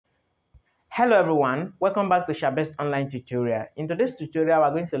Hello everyone, welcome back to Shabest online tutorial. In today's tutorial,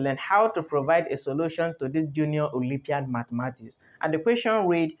 we're going to learn how to provide a solution to this junior Olympiad mathematics. And the question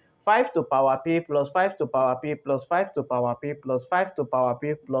read 5 to power p plus 5 to power p plus 5 to power p plus 5 to power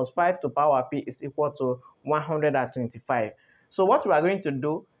p plus 5 to power p is equal to 125. So what we are going to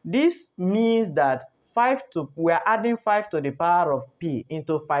do, this means that we are adding 5 to the power of p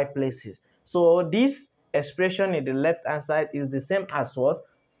into 5 places. So this expression in the left hand side is the same as what?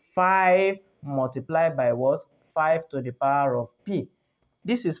 5 multiplied by what? 5 to the power of p.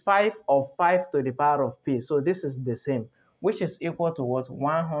 This is 5 of 5 to the power of p. So this is the same, which is equal to what?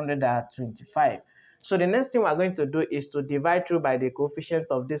 125. So the next thing we're going to do is to divide through by the coefficient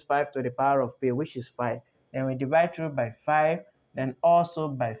of this 5 to the power of p, which is 5. Then we divide through by 5, then also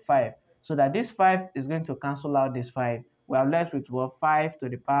by 5. So that this 5 is going to cancel out this 5. We are left with what? 5 to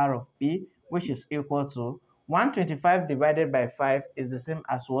the power of p, which is equal to 125 divided by 5 is the same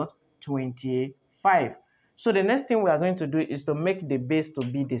as what? 25. So the next thing we are going to do is to make the base to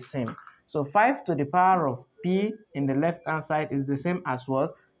be the same. So 5 to the power of p in the left hand side is the same as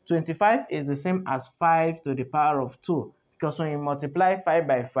what? 25 is the same as 5 to the power of 2. Because when you multiply 5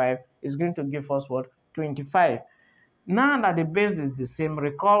 by 5, it's going to give us what? 25. Now that the base is the same,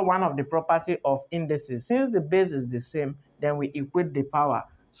 recall one of the property of indices. Since the base is the same, then we equate the power.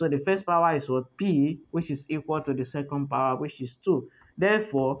 So the first power is what? P, which is equal to the second power, which is 2.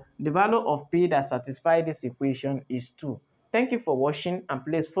 Therefore, the value of P that satisfies this equation is 2. Thank you for watching, and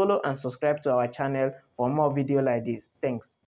please follow and subscribe to our channel for more videos like this. Thanks.